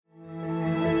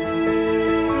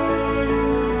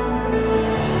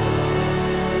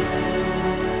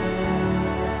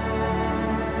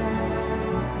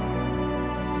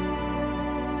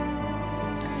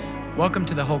Welcome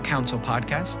to the Whole Counsel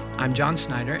podcast. I'm John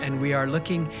Snyder, and we are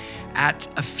looking at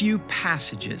a few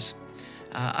passages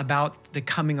about the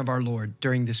coming of our Lord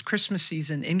during this Christmas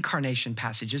season, incarnation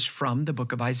passages from the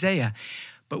book of Isaiah.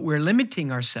 But we're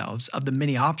limiting ourselves of the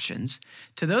many options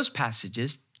to those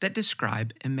passages that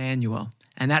describe Immanuel.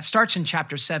 And that starts in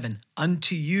chapter 7,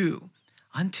 unto you,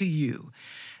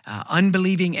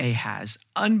 unbelieving Ahaz,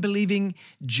 unbelieving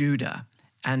Judah,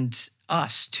 and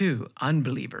us too,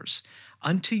 unbelievers.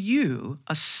 Unto you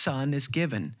a son is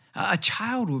given, a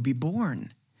child will be born.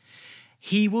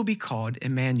 He will be called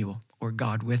Immanuel, or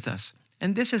God with us.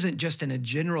 And this isn't just in a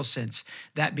general sense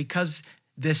that because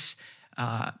this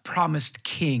promised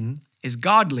king is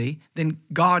godly, then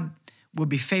God will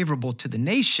be favorable to the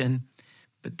nation.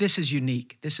 But this is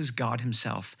unique. This is God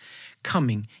himself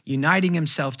coming, uniting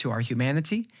himself to our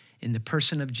humanity in the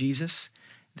person of Jesus,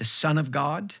 the Son of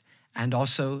God, and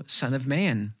also Son of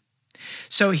Man.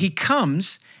 So he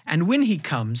comes, and when he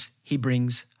comes, he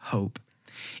brings hope.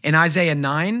 In Isaiah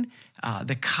 9,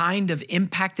 the kind of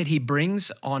impact that he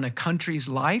brings on a country's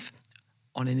life,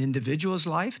 on an individual's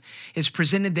life, is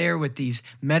presented there with these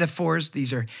metaphors.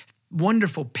 These are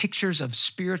wonderful pictures of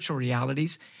spiritual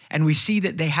realities, and we see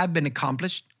that they have been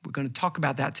accomplished. We're going to talk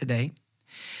about that today.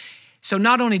 So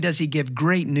not only does he give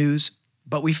great news,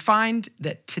 but we find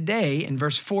that today in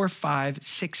verse 4, 5,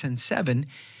 6, and 7,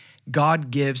 God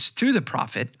gives, through the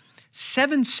prophet,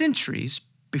 7 centuries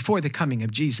before the coming of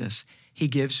Jesus, he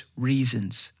gives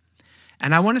reasons.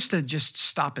 And I want us to just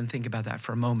stop and think about that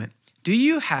for a moment. Do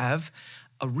you have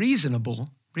a reasonable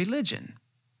religion?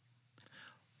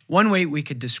 One way we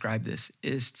could describe this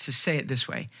is to say it this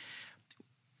way.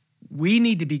 We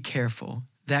need to be careful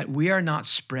that we are not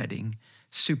spreading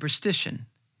superstition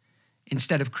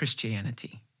instead of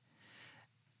Christianity.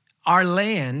 Our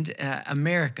land,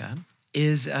 America,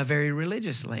 is a very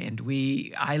religious land.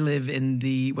 I live in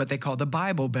what they call the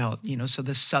Bible Belt, so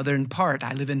the southern part.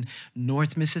 I live in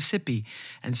North Mississippi.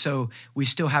 And so we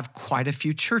still have quite a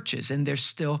few churches, and they're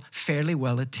still fairly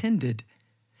well attended.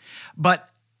 But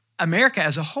America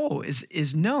as a whole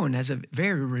is known as a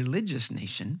very religious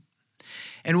nation.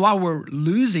 And while we're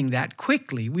losing that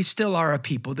quickly, we still are a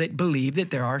people that believe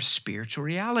that there are spiritual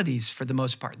realities for the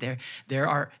most part.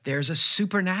 There's a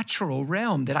supernatural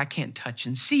realm that I can't touch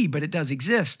and see, but it does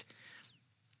exist.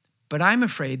 But I'm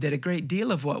afraid that a great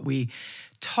deal of what we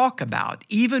talk about,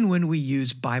 even when we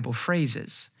use Bible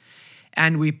phrases,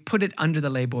 and we put it under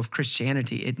the label of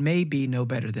Christianity, it may be no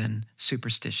better than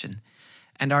superstition.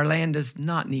 And our land does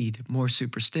not need more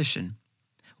superstition.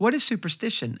 What is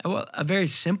superstition? Well, a very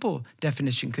simple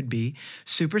definition could be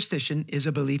superstition is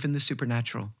a belief in the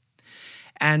supernatural.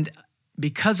 And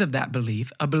because of that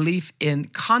belief, a belief in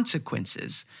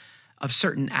consequences of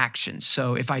certain actions.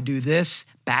 So if I do this,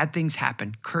 bad things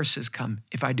happen, curses come.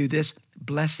 If I do this,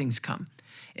 blessings come.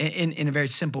 In a very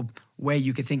simple way,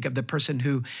 you could think of the person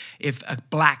who, if a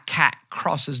black cat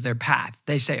crosses their path,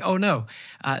 they say, oh no,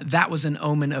 that was an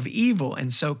omen of evil.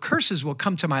 And so curses will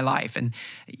come to my life. And,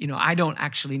 I don't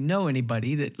actually know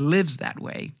anybody that lives that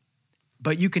way.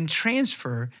 But you can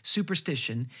transfer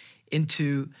superstition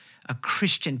into a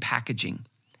Christian packaging.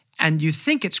 And you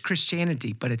think it's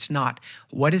Christianity, but it's not.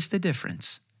 What is the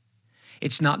difference?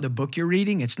 It's not the book you're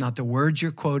reading. It's not the words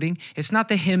you're quoting. It's not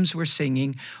the hymns we're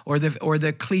singing or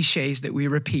the cliches that we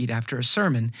repeat after a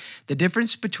sermon. The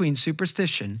difference between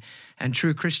superstition and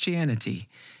true Christianity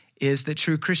is that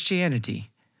true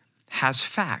Christianity has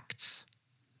facts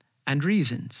and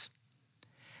reasons.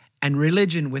 And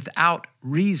religion without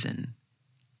reason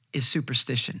is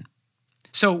superstition.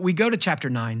 So we go to chapter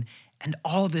 9, and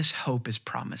all this hope is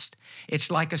promised.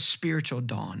 It's like a spiritual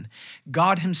dawn.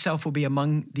 God himself will be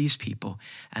among these people,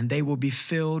 and they will be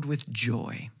filled with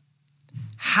joy.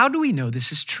 How do we know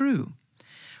this is true?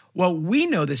 Well, we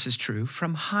know this is true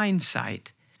from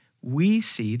hindsight. We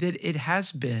see that it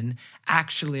has been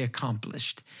actually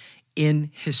accomplished in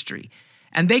history.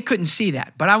 And they couldn't see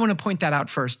that, but I want to point that out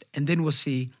first, and then we'll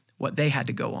see what they had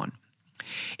to go on.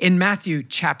 In Matthew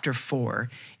chapter 4,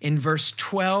 in verse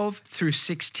 12 through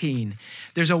 16,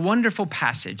 there's a wonderful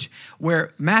passage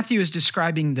where Matthew is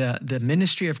describing the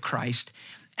ministry of Christ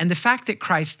and the fact that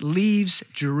Christ leaves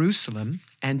Jerusalem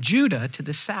and Judah to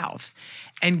the south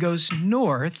and goes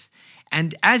north.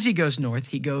 And as he goes north,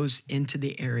 he goes into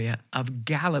the area of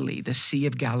Galilee, the Sea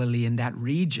of Galilee in that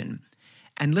region.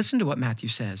 And listen to what Matthew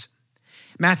says.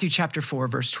 Matthew chapter 4,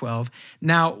 verse 12.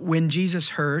 Now, when Jesus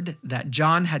heard that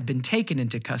John had been taken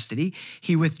into custody,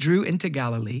 he withdrew into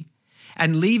Galilee,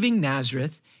 and leaving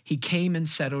Nazareth, he came and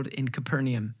settled in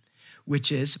Capernaum,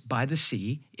 which is by the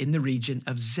sea in the region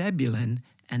of Zebulun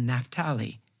and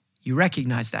Naphtali, You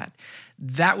recognize that.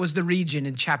 That was the region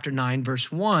in chapter 9,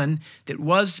 verse 1, that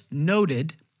was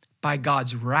noted by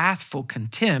God's wrathful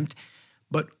contempt,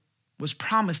 but was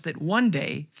promised that one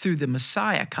day, through the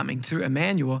Messiah coming, through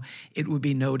Immanuel, it would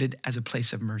be noted as a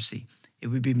place of mercy. It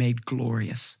would be made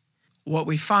glorious. What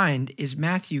we find is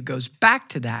Matthew goes back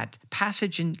to that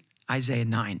passage in Isaiah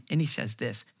 9, and he says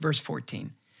this, verse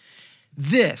 14.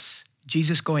 This,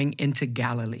 Jesus going into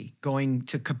Galilee, going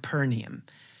to Capernaum,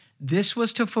 this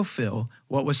was to fulfill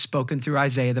what was spoken through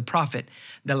Isaiah the prophet,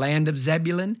 the land of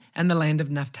Zebulun and the land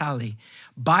of Naphtali,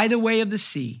 by the way of the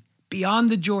sea, beyond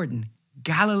the Jordan,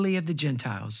 Galilee of the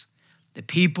Gentiles. The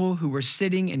people who were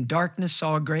sitting in darkness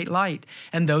saw a great light,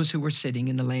 and those who were sitting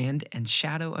in the land and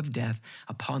shadow of death,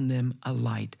 upon them a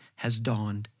light has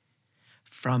dawned.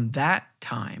 From that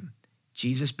time,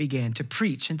 Jesus began to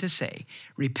preach and to say,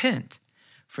 repent,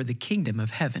 for the kingdom of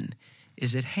heaven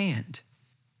is at hand.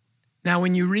 Now,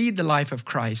 when you read the life of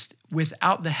Christ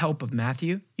without the help of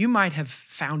Matthew, you might have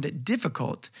found it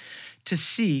difficult to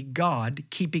see God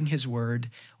keeping his word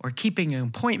or keeping an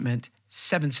appointment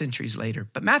 7 centuries later.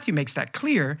 But Matthew makes that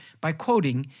clear by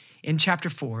quoting in chapter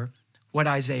 4 what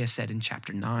Isaiah said in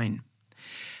chapter 9.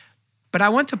 But I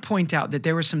want to point out that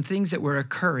there were some things that were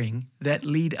occurring that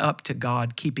lead up to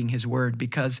God keeping his word,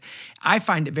 because I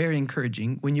find it very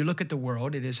encouraging. When you look at the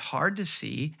world, it is hard to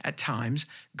see at times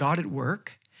God at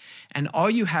work, and all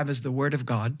you have is the word of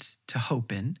God to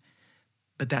hope in,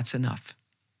 but that's enough.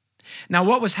 Now,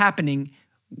 what was happening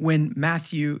when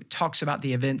Matthew talks about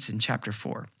the events in chapter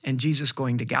 4 and Jesus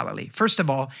going to Galilee? First of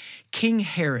all, King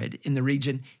Herod in the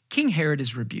region, King Herod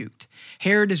is rebuked.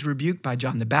 Herod is rebuked by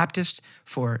John the Baptist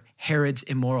for Herod's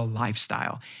immoral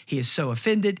lifestyle. He is so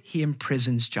offended, he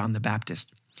imprisons John the Baptist.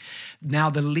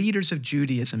 Now, the leaders of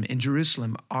Judaism in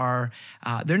Jerusalem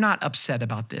they're not upset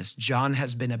about this. John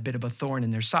has been a bit of a thorn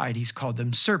in their side. He's called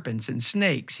them serpents and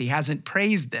snakes. He hasn't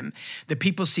praised them. The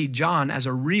people see John as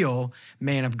a real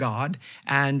man of God,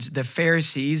 and the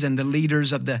Pharisees and the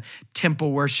leaders of the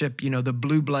temple worship, the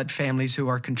blue blood families who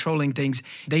are controlling things,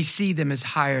 they see them as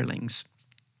hirelings.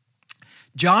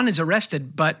 John is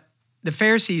arrested, but the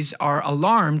Pharisees are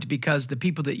alarmed because the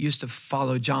people that used to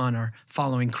follow John are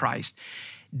following Christ.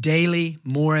 Daily,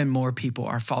 more and more people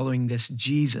are following this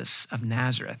Jesus of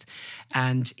Nazareth,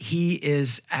 and he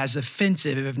is as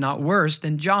offensive, if not worse,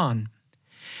 than John.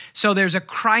 So there's a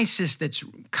crisis that's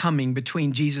coming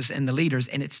between Jesus and the leaders,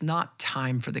 and it's not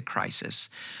time for the crisis.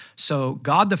 So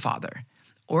God the Father,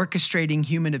 orchestrating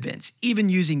human events, even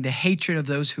using the hatred of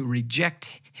those who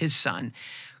reject his Son,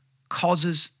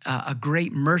 causes a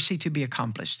great mercy to be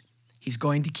accomplished. He's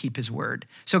going to keep his word.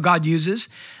 So God uses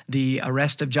the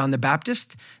arrest of John the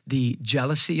Baptist, the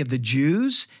jealousy of the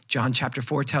Jews. John chapter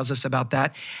 4 tells us about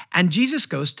that. And Jesus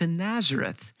goes to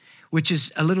Nazareth, which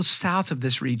is a little south of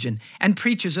this region, and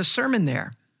preaches a sermon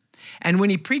there. And when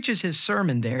he preaches his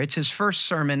sermon there, it's his first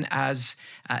sermon as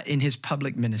in his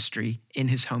public ministry in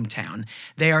his hometown.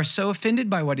 They are so offended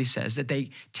by what he says that they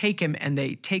take him and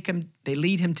they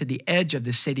lead him to the edge of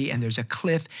the city, and there's a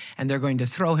cliff, and they're going to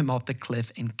throw him off the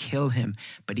cliff and kill him.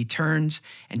 But he turns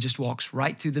and just walks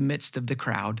right through the midst of the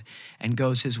crowd and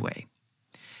goes his way.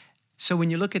 So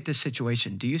when you look at this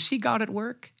situation, do you see God at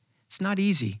work? It's not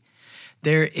easy.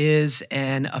 There is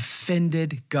an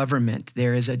offended government.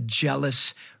 There is a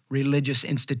jealous religious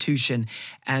institution,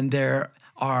 and there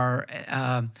are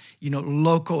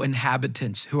local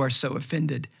inhabitants who are so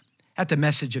offended at the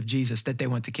message of Jesus that they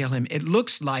want to kill him. It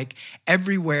looks like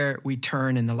everywhere we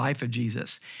turn in the life of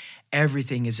Jesus,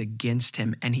 everything is against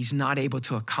him, and he's not able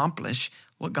to accomplish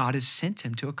what God has sent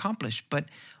him to accomplish. But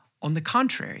on the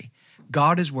contrary,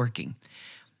 God is working.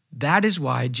 That is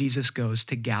why Jesus goes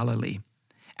to Galilee.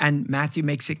 And Matthew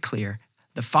makes it clear.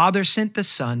 The Father sent the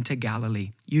Son to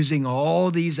Galilee using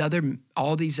all these other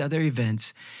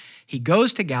events. He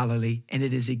goes to Galilee, and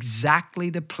it is exactly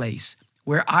the place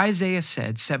where Isaiah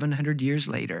said 700 years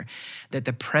later that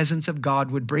the presence of God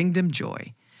would bring them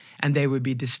joy and they would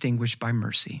be distinguished by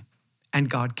mercy. And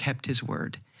God kept his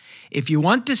word. If you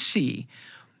want to see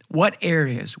what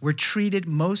areas were treated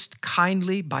most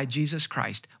kindly by Jesus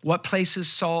Christ, what places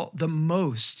saw the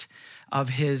most of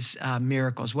his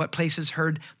miracles, what places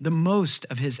heard the most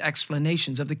of his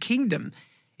explanations of the kingdom,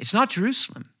 it's not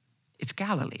Jerusalem, it's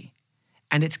Galilee.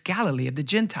 And it's Galilee of the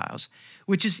Gentiles,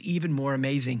 which is even more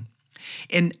amazing.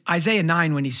 In Isaiah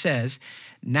 9, when he says,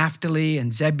 Naphtali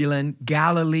and Zebulun,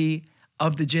 Galilee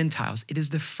of the Gentiles, it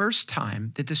is the first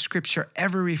time that the scripture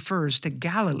ever refers to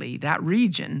Galilee, that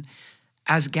region,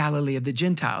 as Galilee of the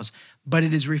Gentiles. But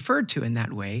it is referred to in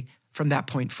that way from that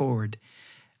point forward.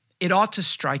 It ought to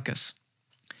strike us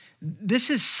This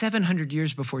is 700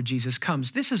 years before Jesus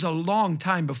comes. This is a long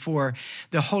time before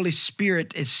the Holy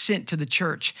Spirit is sent to the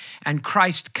church. And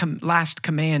Christ's last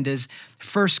command is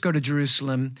first go to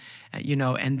Jerusalem,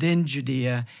 and then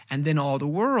Judea, and then all the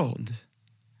world.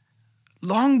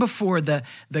 Long before the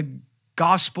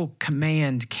gospel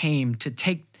command came to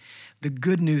take the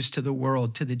good news to the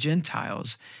world, to the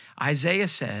Gentiles, Isaiah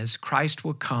says Christ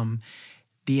will come.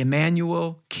 The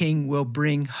Immanuel King will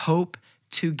bring hope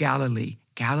to Galilee,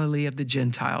 Galilee of the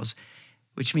Gentiles,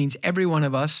 which means every one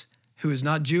of us who is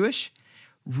not Jewish,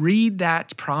 read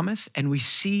that promise and we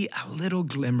see a little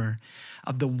glimmer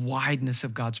of the wideness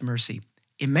of God's mercy.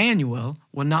 Immanuel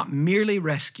will not merely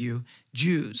rescue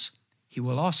Jews, he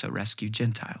will also rescue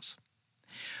Gentiles.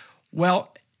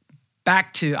 Well,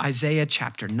 back to Isaiah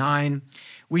chapter 9,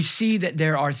 we see that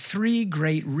there are three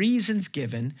great reasons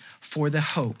given for the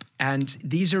hope. And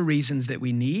these are reasons that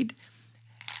we need.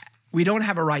 We don't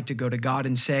have a right to go to God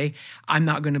and say, I'm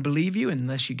not going to believe you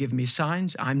unless you give me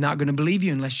signs. I'm not going to believe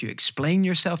you unless you explain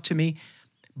yourself to me.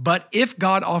 But if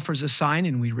God offers a sign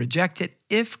and we reject it,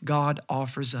 if God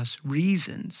offers us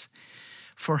reasons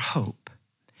for hope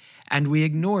and we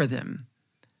ignore them,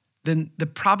 then the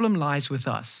problem lies with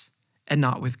us and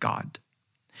not with God.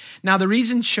 Now, the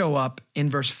reasons show up in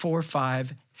verse 4,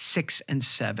 5, 6, and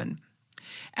 7.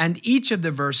 And each of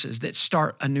the verses that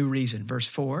start a new reason, verse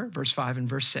 4, verse 5, and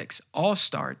verse 6, all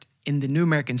start in the New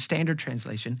American Standard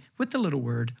Translation with the little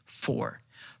word for.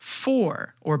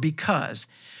 For, or because,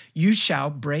 you shall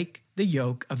break the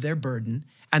yoke of their burden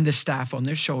and the staff on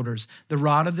their shoulders, the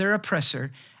rod of their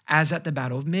oppressor, as at the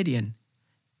battle of Midian.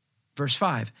 Verse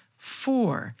 5,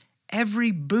 for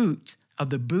every boot of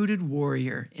the booted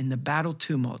warrior in the battle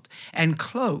tumult and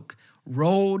cloak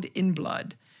rolled in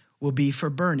blood will be for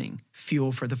burning,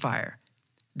 fuel for the fire.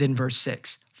 Then verse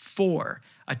 6, for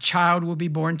a child will be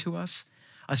born to us,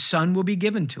 a son will be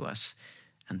given to us,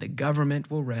 and the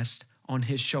government will rest on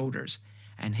his shoulders,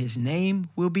 and his name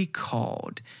will be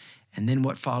called. And then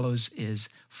what follows is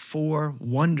four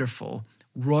wonderful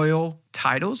royal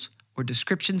titles or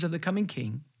descriptions of the coming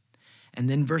king. And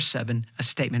then verse 7, a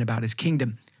statement about his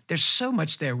kingdom. There's so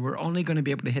much there. We're only going to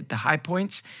be able to hit the high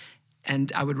points.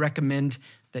 And I would recommend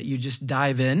that you just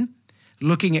dive in.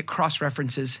 Looking at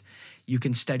cross-references, you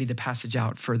can study the passage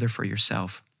out further for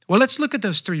yourself. Well, let's look at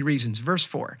those three reasons. Verse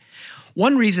 4.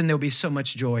 One reason there'll be so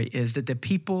much joy is that the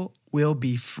people will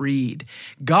be freed.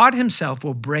 God himself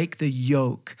will break the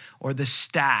yoke or the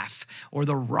staff or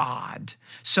the rod.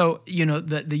 So,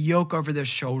 the yoke over their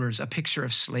shoulders, a picture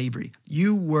of slavery.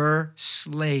 You were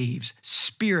slaves,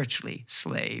 spiritually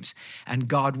slaves, and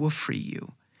God will free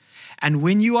you. And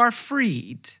when you are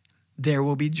freed, there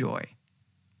will be joy.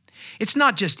 It's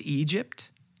not just Egypt.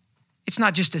 It's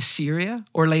not just Assyria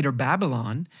or later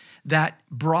Babylon that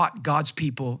brought God's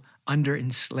people under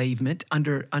enslavement,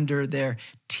 under their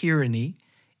tyranny.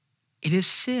 It is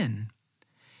sin.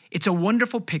 It's a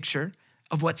wonderful picture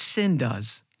of what sin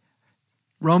does.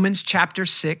 Romans chapter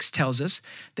 6 tells us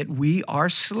that we are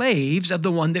slaves of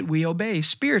the one that we obey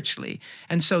spiritually.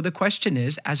 And so the question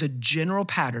is, as a general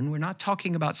pattern, we're not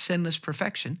talking about sinless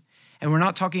perfection, and we're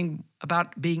not talking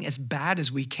about being as bad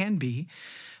as we can be.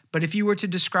 But if you were to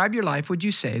describe your life, would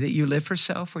you say that you live for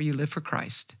self or you live for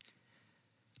Christ?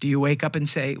 Do you wake up and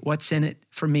say, what's in it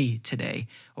for me today?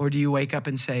 Or do you wake up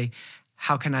and say,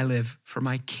 how can I live for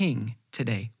my King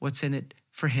today? What's in it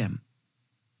for him?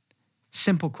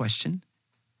 Simple question.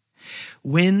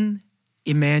 When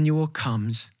Immanuel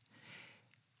comes,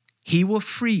 he will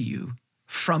free you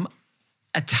from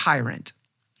a tyrant,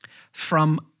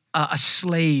 from a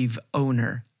slave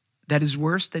owner that is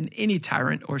worse than any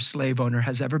tyrant or slave owner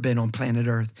has ever been on planet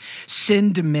Earth.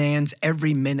 Sin demands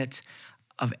every minute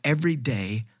of every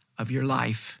day of your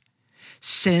life.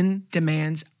 Sin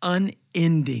demands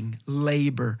unending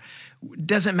labor.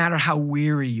 Doesn't matter how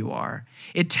weary you are.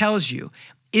 It tells you,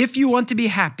 if you want to be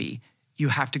happy, you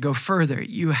have to go further.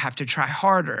 You have to try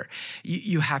harder.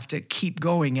 You have to keep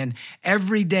going. And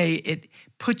every day it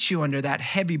puts you under that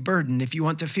heavy burden. If you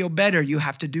want to feel better, you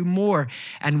have to do more.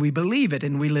 And we believe it,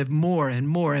 and we live more and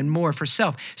more and more for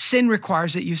self. Sin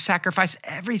requires that you sacrifice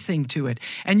everything to it.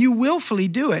 And you willfully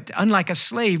do it. Unlike a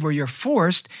slave where you're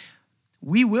forced,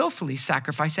 we willfully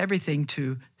sacrifice everything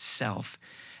to self.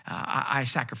 I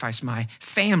sacrifice my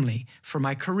family for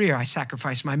my career. I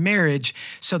sacrifice my marriage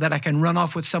so that I can run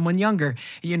off with someone younger.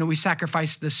 We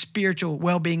sacrifice the spiritual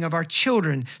well-being of our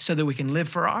children so that we can live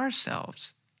for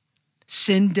ourselves.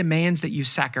 Sin demands that you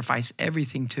sacrifice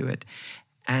everything to it,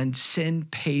 and sin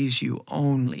pays you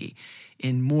only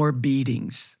in more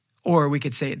beatings. Or we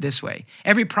could say it this way: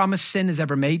 every promise sin has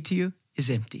ever made to you is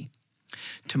empty.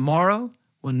 Tomorrow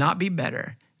will not be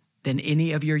better than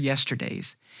any of your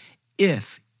yesterdays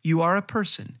if you are a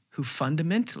person who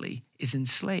fundamentally is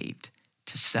enslaved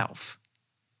to self.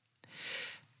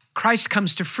 Christ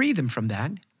comes to free them from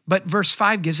that, but verse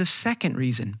 5 gives a second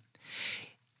reason.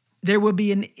 There will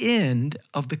be an end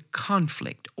of the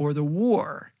conflict or the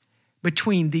war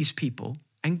between these people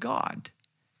and God,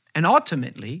 and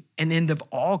ultimately an end of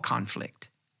all conflict.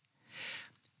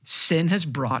 Sin has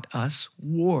brought us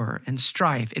war and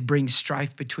strife. It brings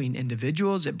strife between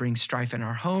individuals. It brings strife in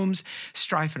our homes,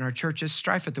 strife in our churches,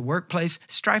 strife at the workplace,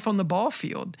 strife on the ball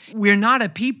field. We're not a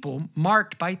people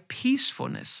marked by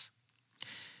peacefulness.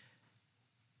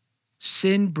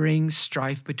 Sin brings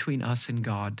strife between us and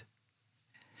God.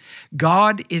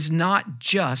 God is not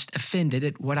just offended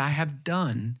at what I have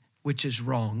done, which is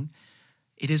wrong.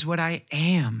 It is what I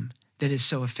am that is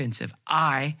so offensive.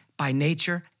 I, by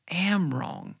nature, am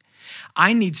wrong.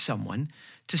 I need someone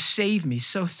to save me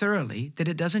so thoroughly that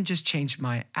it doesn't just change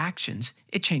my actions,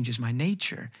 it changes my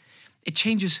nature. It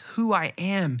changes who I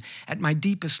am at my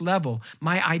deepest level,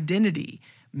 my identity,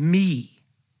 me.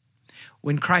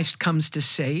 When Christ comes to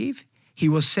save, he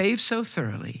will save so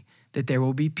thoroughly that there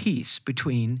will be peace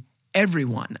between every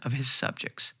one of his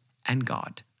subjects and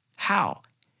God. How?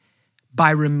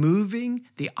 By removing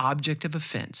the object of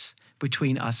offense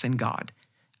between us and God,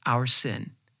 our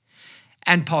sin.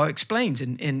 And Paul explains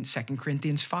in 2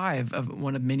 Corinthians 5, of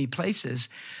one of many places,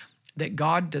 that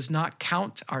God does not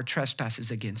count our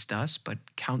trespasses against us, but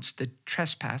counts the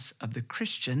trespass of the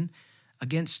Christian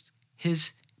against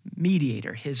his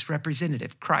mediator, his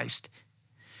representative, Christ.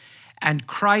 And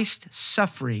Christ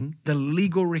suffering the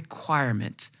legal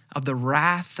requirement of the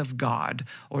wrath of God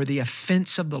or the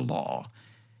offense of the law,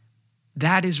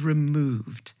 that is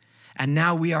removed. And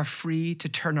now we are free to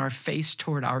turn our face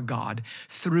toward our God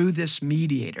through this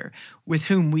mediator with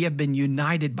whom we have been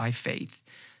united by faith.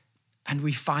 And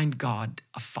we find God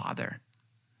a Father,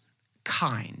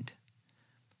 kind,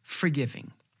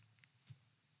 forgiving.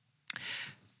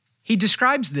 He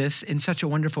describes this in such a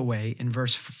wonderful way. In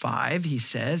verse 5, he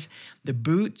says, the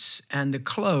boots and the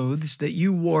clothes that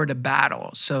you wore to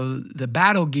battle. So the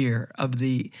battle gear of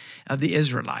the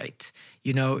Israelite,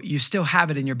 you still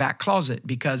have it in your back closet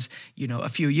because, a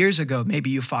few years ago, maybe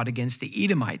you fought against the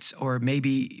Edomites, or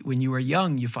maybe when you were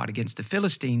young, you fought against the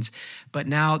Philistines. But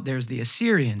now there's the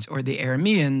Assyrians or the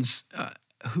Arameans,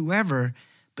 whoever.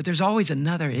 But there's always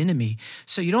another enemy.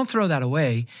 So you don't throw that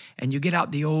away, and you get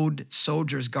out the old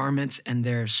soldier's garments and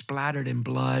they're splattered in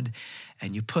blood,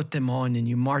 and you put them on and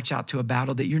you march out to a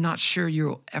battle that you're not sure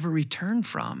you'll ever return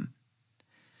from.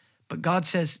 But God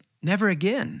says, never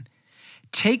again.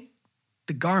 Take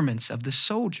the garments of the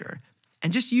soldier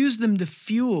and just use them to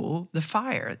fuel the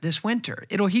fire this winter.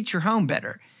 It'll heat your home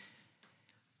better.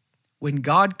 When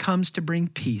God comes to bring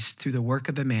peace through the work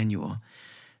of Immanuel,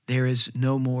 there is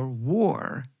no more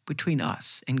war between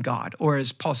us and God. Or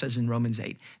as Paul says in Romans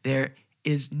 8, there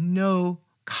is no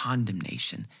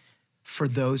condemnation for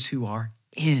those who are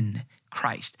in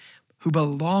Christ, who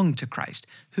belong to Christ,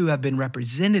 who have been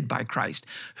represented by Christ,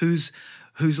 whose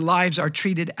lives are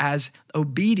treated as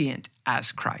obedient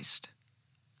as Christ.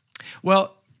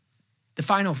 Well, the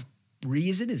final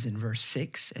reason is in verse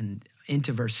 6 and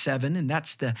into verse 7, and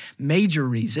that's the major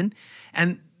reason.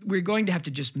 And we're going to have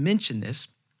to just mention this.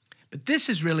 But this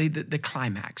is really the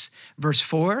climax. Verse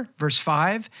 4, verse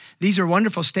 5, these are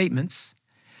wonderful statements.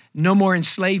 No more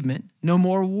enslavement, no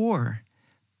more war.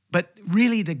 But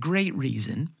really the great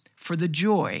reason for the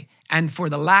joy and for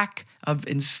the lack of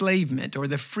enslavement or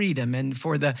the freedom and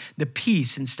for the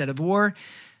peace instead of war,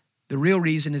 the real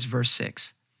reason is verse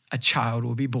 6. A child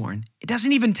will be born. It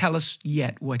doesn't even tell us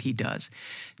yet what he does.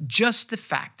 Just the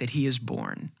fact that he is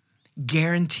born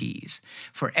guarantees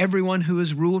for everyone who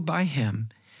is ruled by him,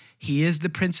 he is the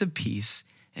Prince of Peace,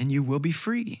 and you will be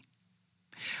free.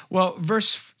 Well,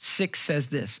 verse 6 says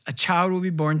this, a child will be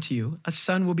born to you, a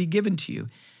son will be given to you.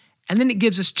 And then it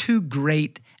gives us two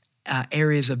great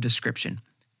areas of description.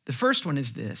 The first one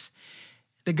is this,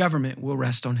 the government will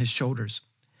rest on his shoulders.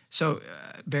 So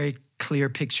very clear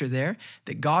picture there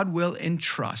that God will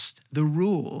entrust the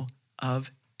rule of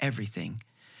everything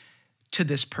to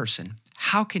this person.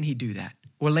 How can he do that?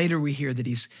 Well, later we hear that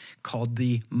he's called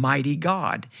the mighty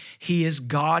God. He is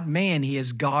God-man. He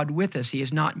is God with us. He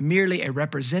is not merely a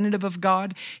representative of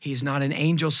God. He is not an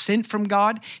angel sent from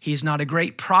God. He is not a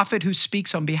great prophet who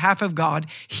speaks on behalf of God.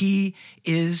 He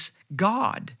is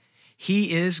God.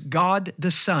 He is God the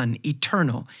Son,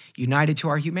 eternal, united to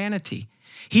our humanity.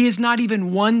 He is not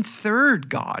even 1/3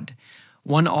 God.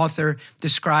 One author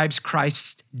describes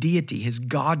Christ's deity, his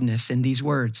godness, in these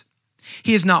words.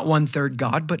 He is not 1/3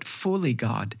 God, but fully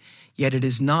God, Yet it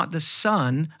is not the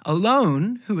Son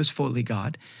alone who is fully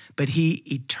God, but he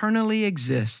eternally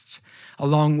exists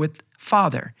along with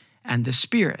Father and the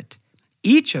Spirit,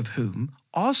 each of whom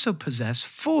also possess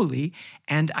fully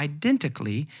and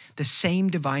identically the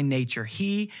same divine nature.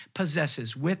 He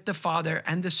possesses with the Father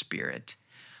and the Spirit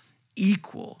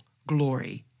equal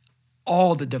glory,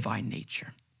 all the divine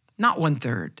nature, not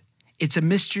 1/3. It's a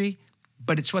mystery,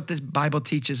 but it's what the Bible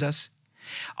teaches us.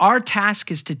 Our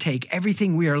task is to take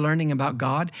everything we are learning about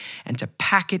God and to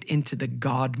pack it into the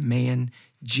God-man,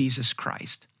 Jesus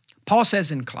Christ. Paul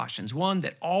says in Colossians 1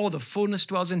 that all the fullness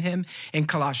dwells in him. In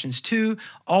Colossians 2,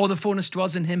 all the fullness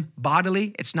dwells in him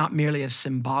bodily. It's not merely a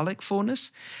symbolic fullness,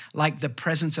 like the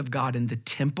presence of God in the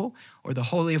temple or the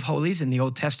Holy of Holies in the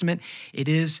Old Testament. It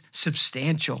is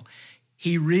substantial.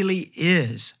 He really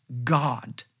is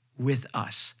God with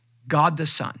us, God the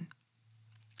Son.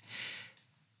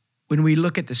 When we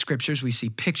look at the scriptures, we see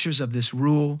pictures of this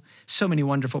rule, so many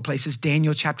wonderful places.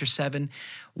 Daniel chapter 7,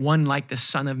 one like the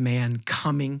Son of Man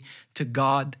coming to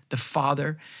God the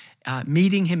Father,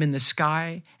 meeting him in the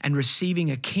sky and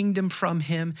receiving a kingdom from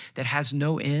him that has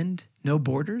no end, no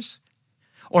borders.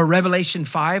 Or Revelation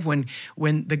 5, when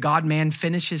the God-man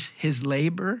finishes his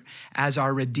labor as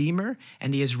our Redeemer,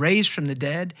 and he is raised from the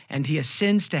dead, and he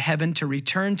ascends to heaven to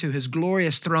return to his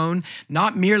glorious throne,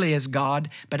 not merely as God,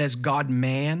 but as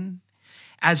God-man,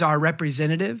 as our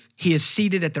representative. He is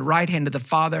seated at the right hand of the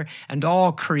Father, and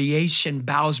all creation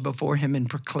bows before him and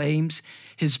proclaims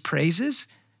his praises.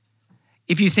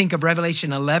 If you think of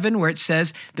Revelation 11, where it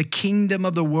says, the kingdom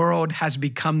of the world has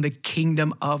become the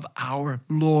kingdom of our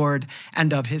Lord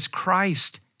and of his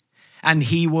Christ, and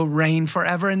he will reign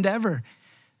forever and ever.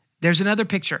 There's another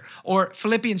picture. Or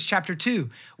Philippians chapter 2,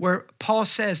 where Paul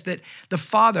says that the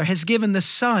Father has given the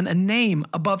Son a name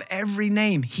above every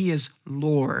name. He is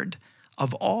Lord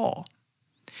of all.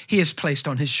 He has placed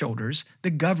on his shoulders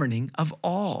the governing of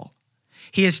all.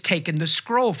 He has taken the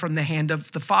scroll from the hand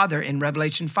of the Father in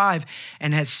Revelation 5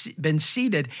 and has been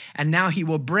seated, and now he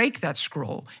will break that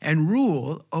scroll and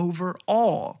rule over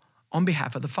all on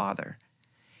behalf of the Father.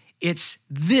 It's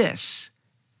this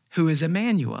who is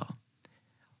Immanuel.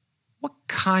 What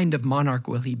kind of monarch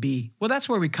will he be? Well, that's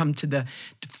where we come to the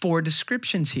 4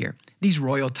 descriptions here, these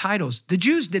royal titles. The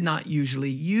Jews did not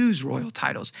usually use royal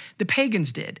titles. The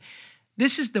pagans did.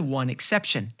 This is the one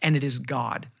exception, and it is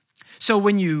God. So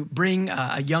when you bring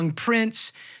a young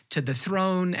prince to the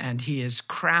throne and he is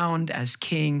crowned as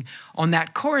king, on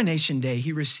that coronation day,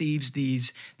 he receives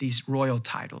these royal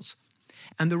titles.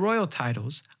 And the royal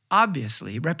titles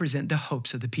obviously represent the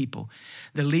hopes of the people,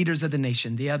 the leaders of the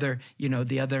nation, the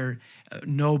other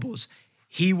nobles.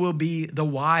 He will be the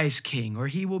wise king, or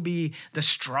he will be the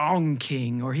strong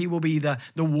king, or he will be the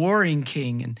warring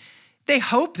king. And they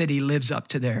hope that he lives up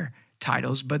to their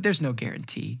titles, but there's no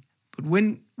guarantee. But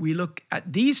when we look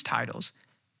at these titles,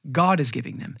 God is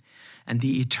giving them. And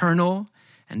the eternal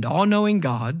and all-knowing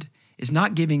God is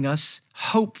not giving us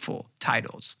hopeful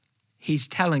titles. He's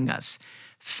telling us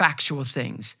factual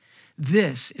things.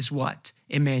 This is what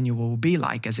Immanuel will be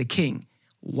like as a king.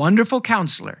 Wonderful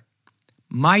Counselor,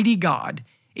 Mighty God,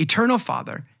 Eternal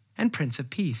Father, and Prince of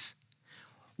Peace.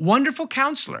 Wonderful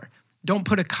Counselor. Don't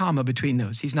put a comma between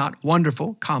those. He's not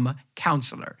wonderful, comma,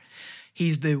 Counselor.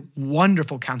 He's the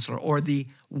wonderful counselor, or the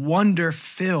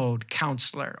wonder-filled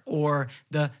counselor, or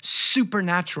the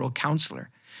supernatural counselor.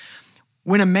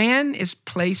 When a man is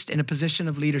placed in a position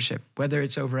of leadership, whether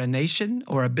it's over a nation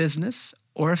or a business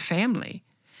or a family,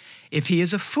 if he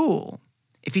is a fool,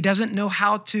 if he doesn't know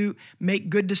how to make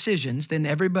good decisions, then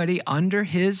everybody under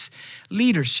his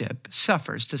leadership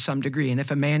suffers to some degree. And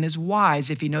if a man is wise,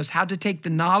 if he knows how to take the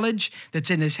knowledge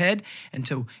that's in his head and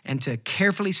to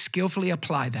carefully, skillfully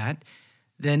apply that,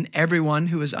 then everyone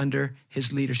who is under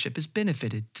his leadership is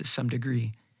benefited to some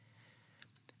degree.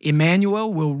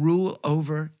 Immanuel will rule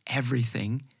over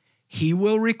everything. He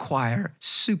will require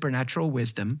supernatural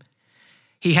wisdom.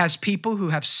 He has people who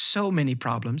have so many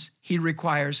problems. He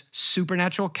requires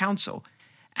supernatural counsel.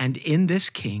 And in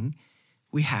this king,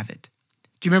 we have it.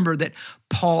 Do you remember that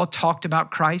Paul talked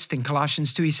about Christ in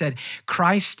Colossians 2? He said,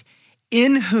 Christ,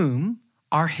 in whom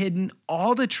are hidden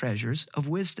all the treasures of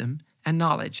wisdom and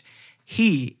knowledge.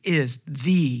 He is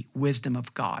the wisdom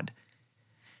of God,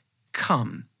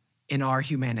 come in our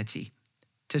humanity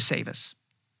to save us.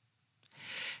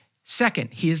 Second,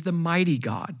 he is the mighty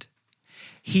God.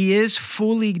 He is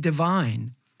fully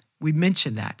divine. We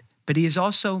mentioned that, but he is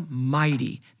also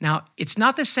mighty. Now, it's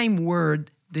not the same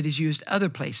word that is used other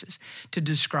places to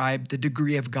describe the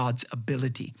degree of God's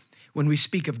ability. When we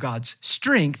speak of God's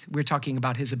strength, we're talking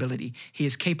about his ability. He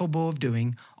is capable of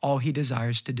doing all he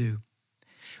desires to do.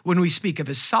 When we speak of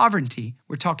his sovereignty,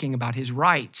 we're talking about his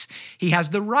rights. He has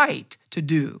the right to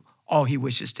do all he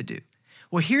wishes to do.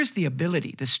 Well, here's the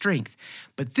ability, the strength.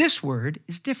 But this word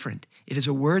is different. It is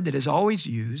a word that is always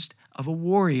used of a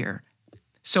warrior.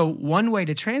 So one way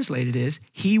to translate it is,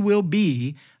 he will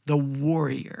be the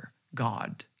warrior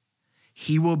God.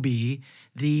 He will be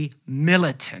the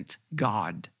militant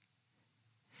God.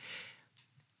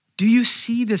 Do you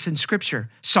see this in Scripture?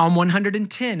 Psalm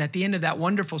 110, at the end of that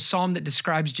wonderful psalm that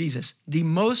describes Jesus, the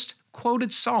most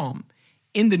quoted psalm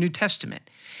in the New Testament,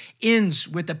 ends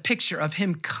with a picture of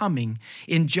him coming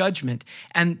in judgment.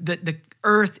 And the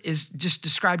earth is just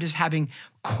described as having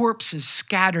corpses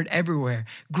scattered everywhere.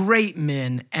 Great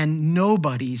men and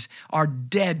nobodies are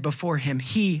dead before him.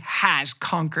 He has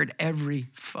conquered every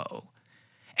foe,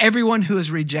 everyone who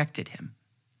has rejected him.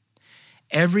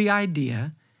 Every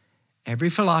idea, every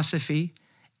philosophy,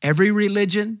 every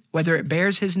religion, whether it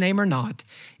bears his name or not,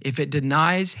 if it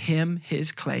denies him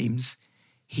his claims,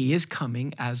 he is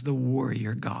coming as the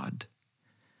warrior God.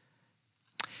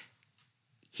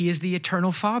 He is the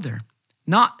eternal Father.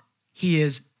 Not he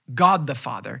is God the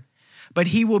Father, but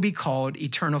he will be called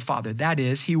Eternal Father. That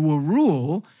is, he will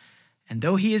rule, and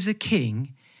though he is a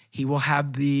king, he will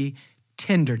have the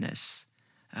tenderness,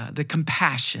 the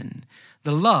compassion,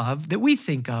 the love that we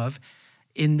think of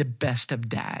in the best of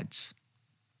dads.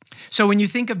 So when you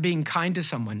think of being kind to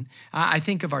someone, I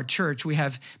think of our church. We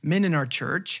have men in our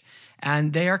church,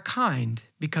 and they are kind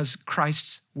because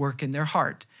Christ's work in their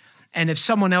heart. And if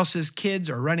someone else's kids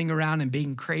are running around and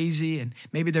being crazy, and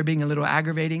maybe they're being a little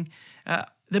aggravating,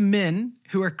 the men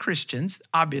who are Christians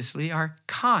obviously are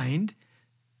kind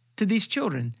to these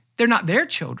children. They're not their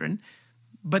children,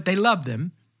 but they love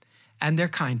them, and they're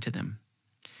kind to them.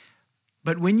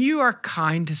 But when you are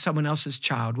kind to someone else's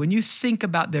child, when you think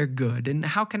about their good and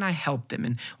how can I help them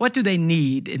and what do they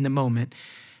need in the moment,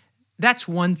 that's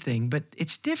one thing, but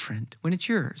it's different when it's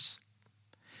yours.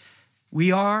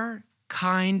 We are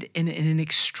kind in an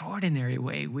extraordinary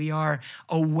way. We are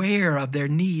aware of their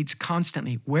needs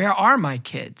constantly. Where are my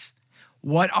kids?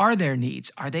 What are their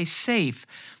needs? Are they safe?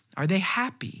 Are they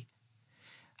happy?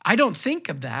 I don't think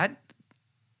of that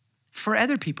for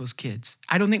other people's kids.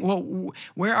 I don't think, well,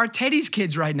 where are Teddy's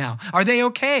kids right now? Are they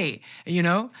okay?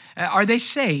 Are they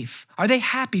safe? Are they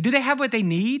happy? Do they have what they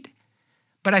need?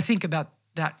 But I think about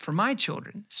that for my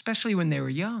children, especially when they were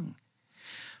young.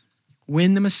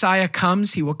 When the Messiah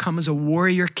comes, he will come as a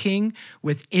warrior king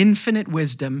with infinite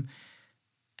wisdom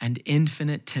and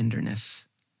infinite tenderness.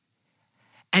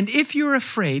 And if you're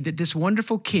afraid that this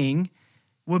wonderful king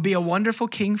will be a wonderful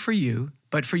king for you,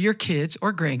 but for your kids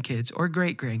or grandkids or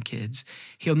great-grandkids,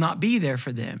 he'll not be there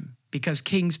for them because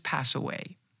kings pass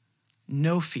away.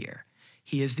 No fear.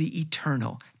 He is the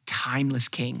eternal, timeless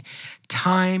king.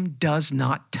 Time does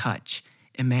not touch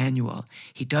Immanuel.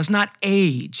 He does not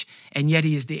age, and yet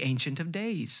he is the Ancient of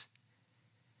Days.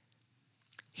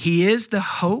 He is the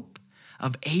hope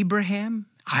of Abraham,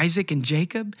 Isaac, and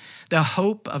Jacob, the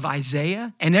hope of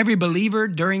Isaiah and every believer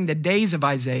during the days of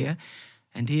Isaiah,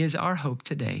 and he is our hope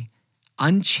today.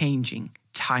 Unchanging,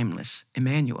 timeless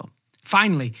Immanuel.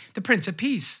 Finally, the Prince of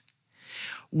Peace.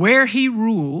 Where he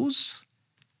rules,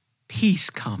 peace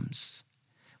comes.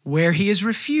 Where he is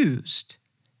refused,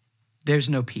 there's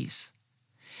no peace.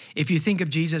 If you think of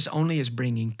Jesus only as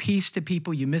bringing peace to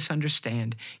people, you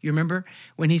misunderstand. You remember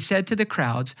when he said to the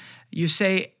crowds, you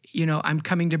say, I'm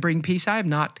coming to bring peace. I have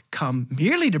not come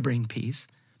merely to bring peace,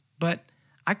 but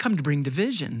I come to bring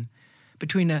division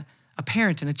between a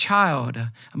parent and a child,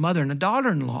 a mother and a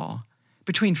daughter-in-law,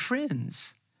 between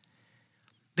friends.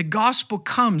 The gospel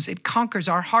comes, it conquers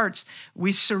our hearts.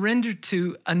 We surrender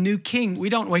to a new king. We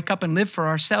don't wake up and live for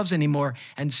ourselves anymore.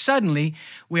 And suddenly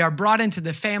we are brought into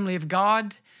the family of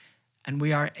God and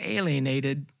we are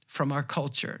alienated from our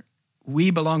culture. We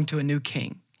belong to a new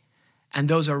king. And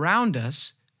those around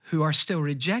us who are still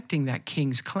rejecting that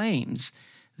king's claims,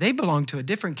 they belong to a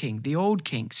different king, the old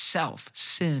king, self,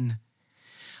 sin.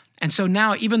 And so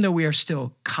now, even though we are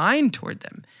still kind toward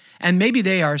them, and maybe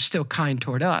they are still kind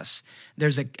toward us,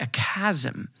 there's a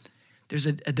chasm, there's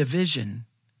a division.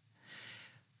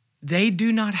 They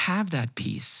do not have that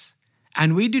peace,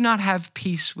 and we do not have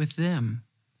peace with them,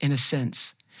 in a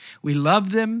sense. We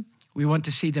love them, we want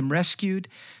to see them rescued,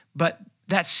 but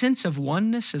that sense of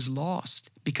oneness is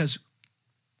lost because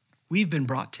we've been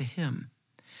brought to him.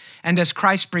 And as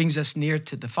Christ brings us near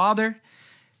to the Father,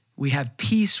 we have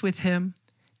peace with him,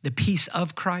 the peace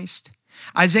of Christ.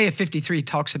 Isaiah 53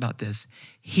 talks about this.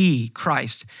 He,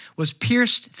 Christ, was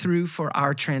pierced through for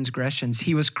our transgressions.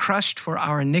 He was crushed for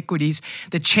our iniquities.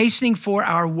 The chastening for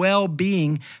our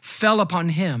well-being fell upon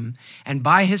him, and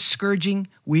by his scourging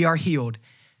we are healed.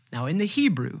 Now, in the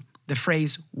Hebrew, the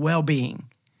phrase well-being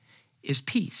is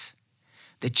peace.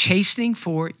 The chastening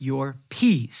for your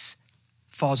peace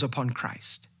falls upon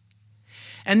Christ.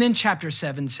 And then chapter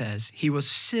 7 says, he will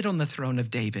sit on the throne of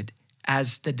David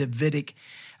as the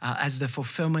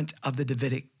fulfillment of the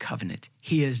Davidic covenant.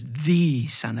 He is the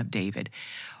Son of David,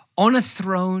 on a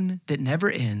throne that never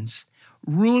ends,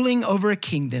 ruling over a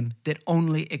kingdom that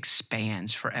only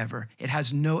expands forever. It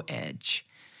has no edge.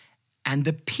 And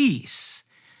the peace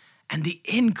and the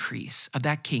increase of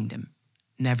that kingdom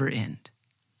never end.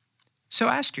 So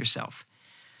ask yourself,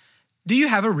 do you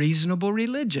have a reasonable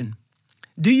religion?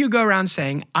 Do you go around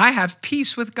saying, I have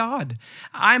peace with God.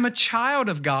 I'm a child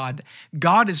of God.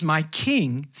 God is my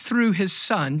king through his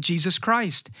son, Jesus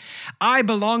Christ. I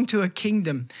belong to a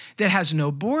kingdom that has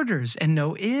no borders and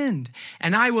no end,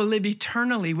 and I will live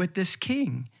eternally with this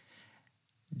king.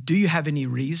 Do you have any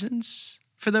reasons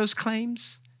for those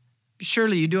claims?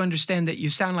 Surely you do understand that you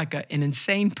sound like an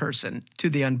insane person to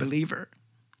the unbeliever.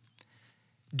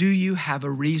 Do you have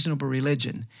a reasonable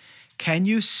religion? Can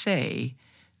you say,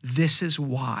 this is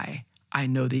why I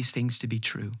know these things to be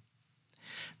true?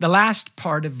 The last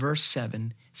part of verse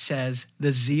 7 says,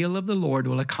 the zeal of the Lord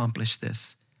will accomplish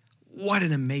this. What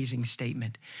an amazing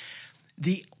statement.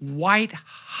 The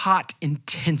white-hot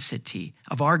intensity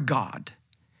of our God,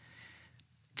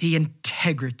 the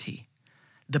integrity,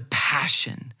 the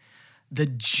passion, the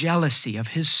jealousy of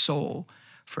his soul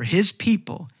for his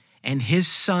people and his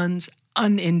son's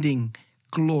unending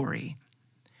glory,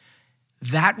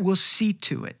 that will see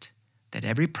to it that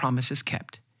every promise is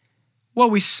kept. Well,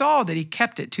 we saw that he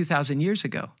kept it 2,000 years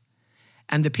ago,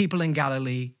 and the people in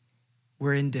Galilee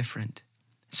were indifferent.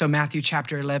 So Matthew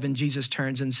chapter 11, Jesus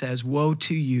turns and says, woe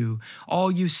to you,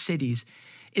 all you cities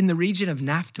in the region of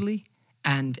Naphtali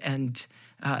and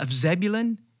of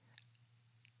Zebulun.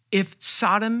 If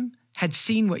Sodom had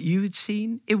seen what you had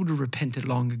seen, it would have repented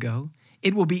long ago.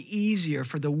 It will be easier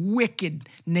for the wicked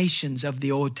nations of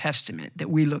the Old Testament that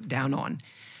we look down on.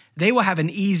 They will have an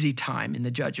easy time in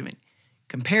the judgment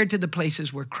compared to the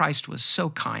places where Christ was so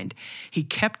kind. He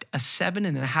kept a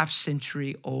 7.5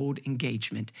 century old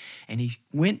engagement, and he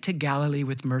went to Galilee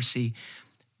with mercy,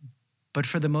 but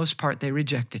for the most part, they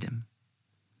rejected him.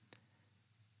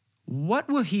 What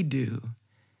will he do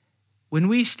when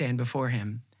we stand before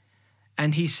him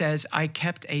and he says, I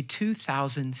kept a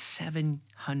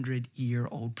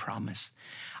 2,700-year-old promise.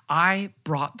 I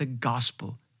brought the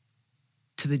gospel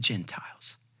to the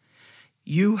Gentiles.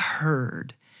 You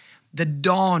heard. The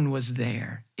dawn was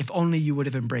there, if only you would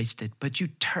have embraced it. But you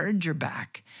turned your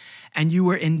back and you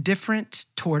were indifferent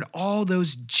toward all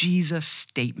those Jesus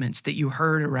statements that you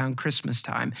heard around Christmas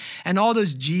time, and all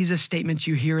those Jesus statements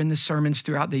you hear in the sermons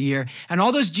throughout the year, and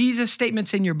all those Jesus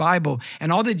statements in your Bible, and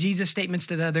all the Jesus statements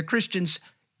that other Christians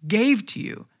gave to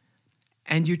you.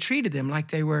 And you treated them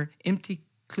like they were empty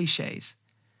cliches.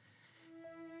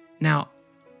 Now,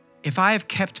 if I have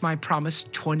kept my promise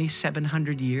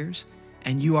 2,700 years,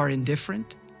 and you are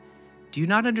indifferent, do you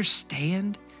not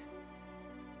understand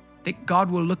that God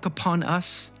will look upon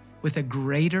us with a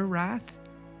greater wrath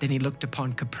than he looked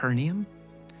upon Capernaum,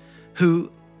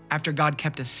 who, after God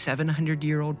kept a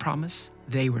 700-year-old promise,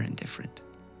 they were indifferent?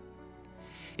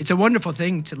 It's a wonderful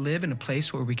thing to live in a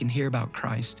place where we can hear about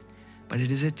Christ, but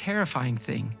it is a terrifying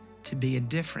thing to be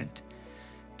indifferent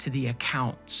to the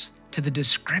accounts, to the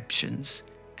descriptions,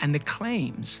 and the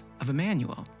claims of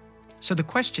Immanuel. So the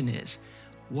question is,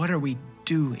 what are we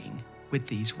doing with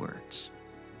these words?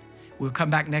 We'll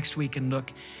come back next week and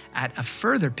look at a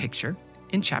further picture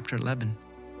in chapter 11.